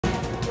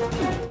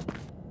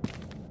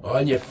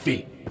On your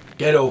feet.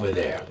 Get over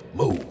there.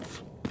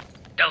 Move.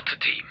 Delta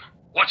Team,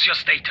 what's your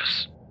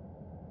status?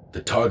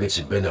 The targets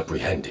have been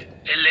apprehended.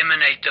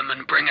 Eliminate them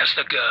and bring us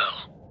the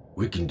girl.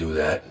 We can do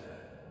that.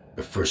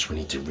 But first we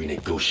need to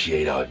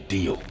renegotiate our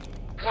deal.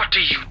 What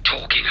are you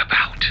talking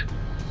about?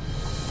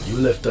 You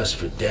left us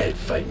for dead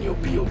fighting your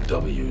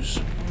BOWs.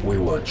 We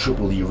want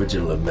triple the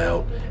original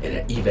amount and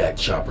an evac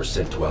chopper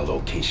sent to our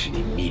location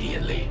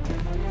immediately.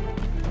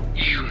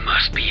 You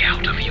must be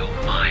out of your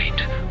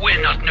mind.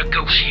 We're not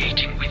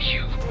negotiating with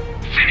you.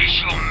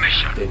 Finish your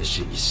mission. Finish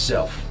it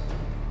yourself.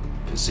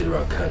 Consider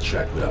our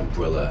contract with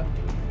Umbrella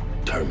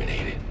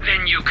terminated.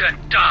 Then you can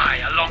die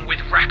along with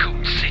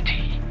Raccoon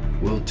City.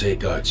 We'll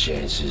take our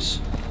chances.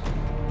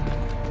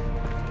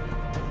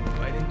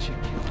 Why didn't you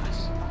kill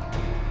us?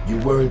 You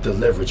weren't the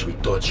leverage we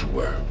thought you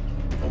were.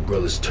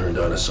 Umbrella's turned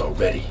on us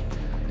already.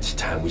 It's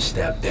time we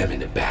stab them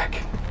in the back.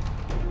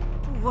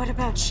 What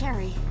about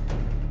Sherry?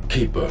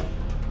 Keep her.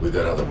 We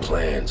got other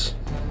plans.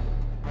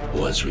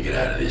 Once we get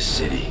out of this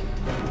city,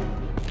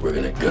 we're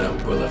gonna gut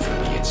Umbrella from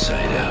the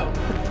inside out.